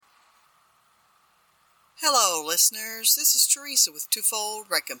Hello, listeners. This is Teresa with Twofold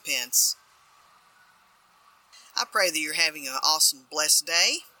Recompense. I pray that you're having an awesome, blessed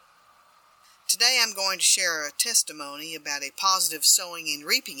day. Today I'm going to share a testimony about a positive sowing and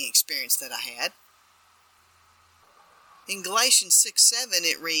reaping experience that I had. In Galatians 6:7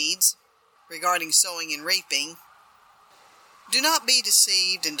 it reads, regarding sowing and reaping, "Do not be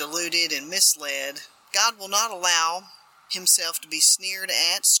deceived and deluded and misled. God will not allow himself to be sneered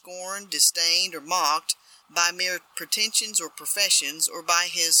at, scorned, disdained, or mocked by mere pretensions or professions, or by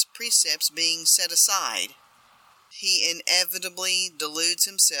his precepts being set aside. He inevitably deludes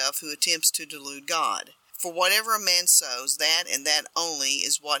himself who attempts to delude God. For whatever a man sows, that and that only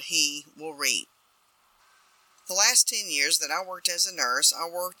is what he will reap." The last 10 years that I worked as a nurse, I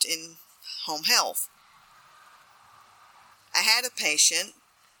worked in home health. I had a patient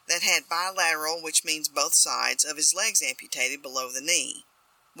that had bilateral, which means both sides, of his legs amputated below the knee.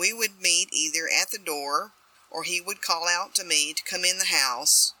 We would meet either at the door, or he would call out to me to come in the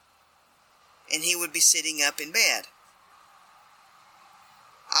house, and he would be sitting up in bed.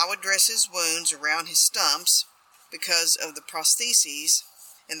 I would dress his wounds around his stumps because of the prostheses,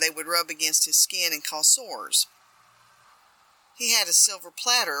 and they would rub against his skin and cause sores. He had a silver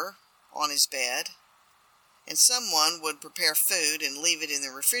platter on his bed, and someone would prepare food and leave it in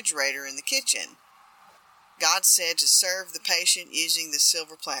the refrigerator in the kitchen. God said to serve the patient using the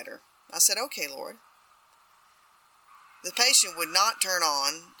silver platter. I said, "Okay, Lord." The patient would not turn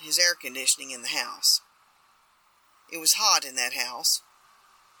on his air conditioning in the house. It was hot in that house.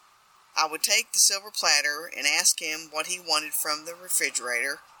 I would take the silver platter and ask him what he wanted from the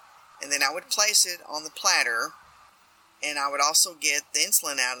refrigerator, and then I would place it on the platter, and I would also get the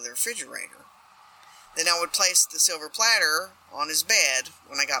insulin out of the refrigerator. Then I would place the silver platter on his bed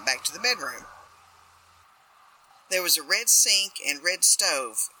when I got back to the bedroom. There was a red sink and red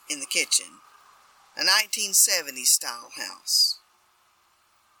stove in the kitchen. A 1970s style house.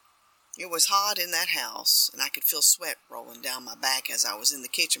 It was hot in that house, and I could feel sweat rolling down my back as I was in the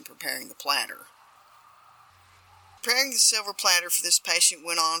kitchen preparing the platter. Preparing the silver platter for this patient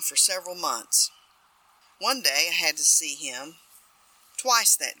went on for several months. One day I had to see him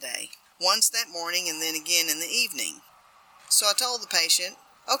twice that day. Once that morning and then again in the evening. So I told the patient,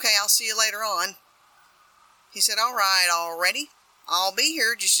 "Okay, I'll see you later on." He said, "All right, already. I'll be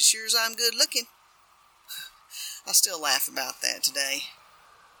here just as sure as I'm good looking." I still laugh about that today.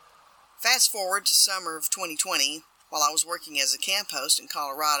 Fast forward to summer of 2020, while I was working as a camp host in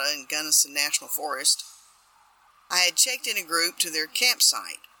Colorado in Gunnison National Forest. I had checked in a group to their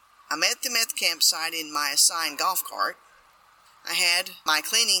campsite. I met them at the campsite in my assigned golf cart. I had my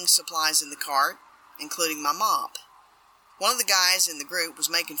cleaning supplies in the cart, including my mop. One of the guys in the group was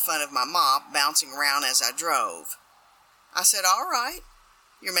making fun of my mop bouncing around as I drove. I said, "All right,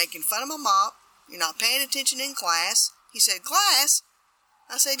 you're making fun of my mop. You're not paying attention in class." He said, "Class?"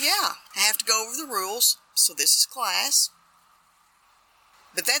 I said, "Yeah, I have to go over the rules, so this is class."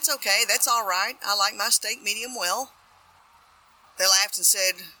 "But that's okay, that's all right. I like my steak medium well." They laughed and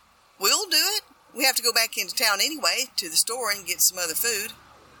said, "We'll do it. We have to go back into town anyway, to the store and get some other food."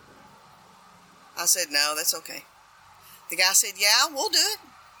 I said, "No, that's okay." The guy said, "Yeah, we'll do it."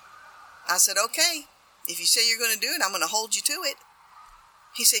 I said, "Okay, if you say you're going to do it, I'm going to hold you to it."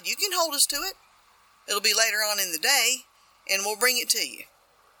 He said, "You can hold us to it. It'll be later on in the day, and we'll bring it to you."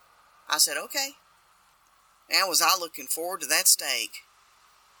 I said, "Okay." Now was I looking forward to that steak.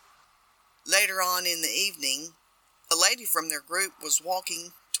 Later on in the evening, a lady from their group was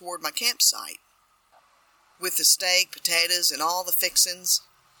walking toward my campsite with the steak, potatoes, and all the fixins,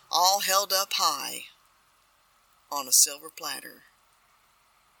 all held up high on a silver platter.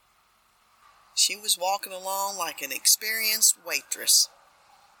 She was walking along like an experienced waitress.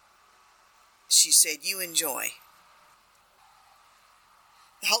 She said, "You enjoy."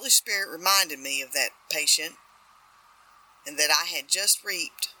 The Holy Spirit reminded me of that patient and that I had just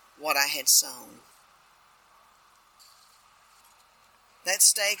reaped what I had sown. That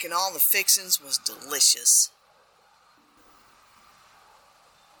steak and all the fixings was delicious.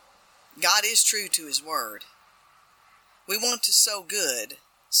 God is true to His word. We want to sow good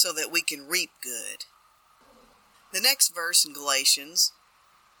so that we can reap good. The next verse in Galatians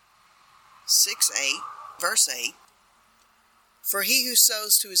 6:8, verse 8, "For he who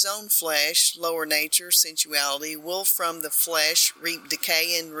sows to his own flesh, lower nature, sensuality, will from the flesh reap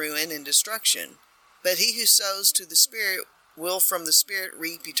decay and ruin and destruction. But he who sows to the Spirit will from the Spirit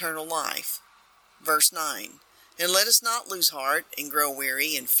reap eternal life." Verse 9, "And let us not lose heart, and grow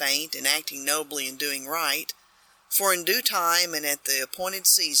weary, and faint, in acting nobly and doing right. For in due time and at the appointed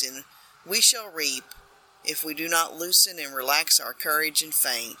season we shall reap, if we do not loosen and relax our courage and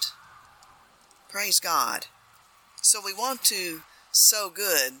faint." Praise God. So we want to sow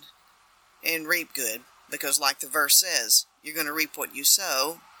good and reap good, because like the verse says, you're going to reap what you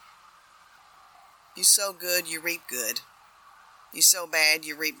sow. You sow good, you reap good. You sow bad,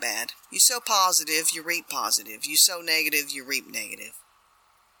 you reap bad. You sow positive, you reap positive. You sow negative, you reap negative.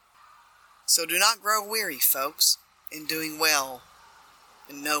 So do not grow weary, folks, in doing well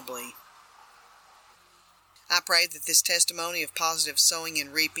and nobly. I pray that this testimony of positive sowing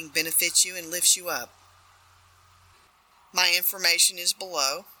and reaping benefits you and lifts you up. My information is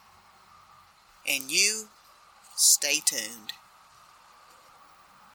below, and you stay tuned.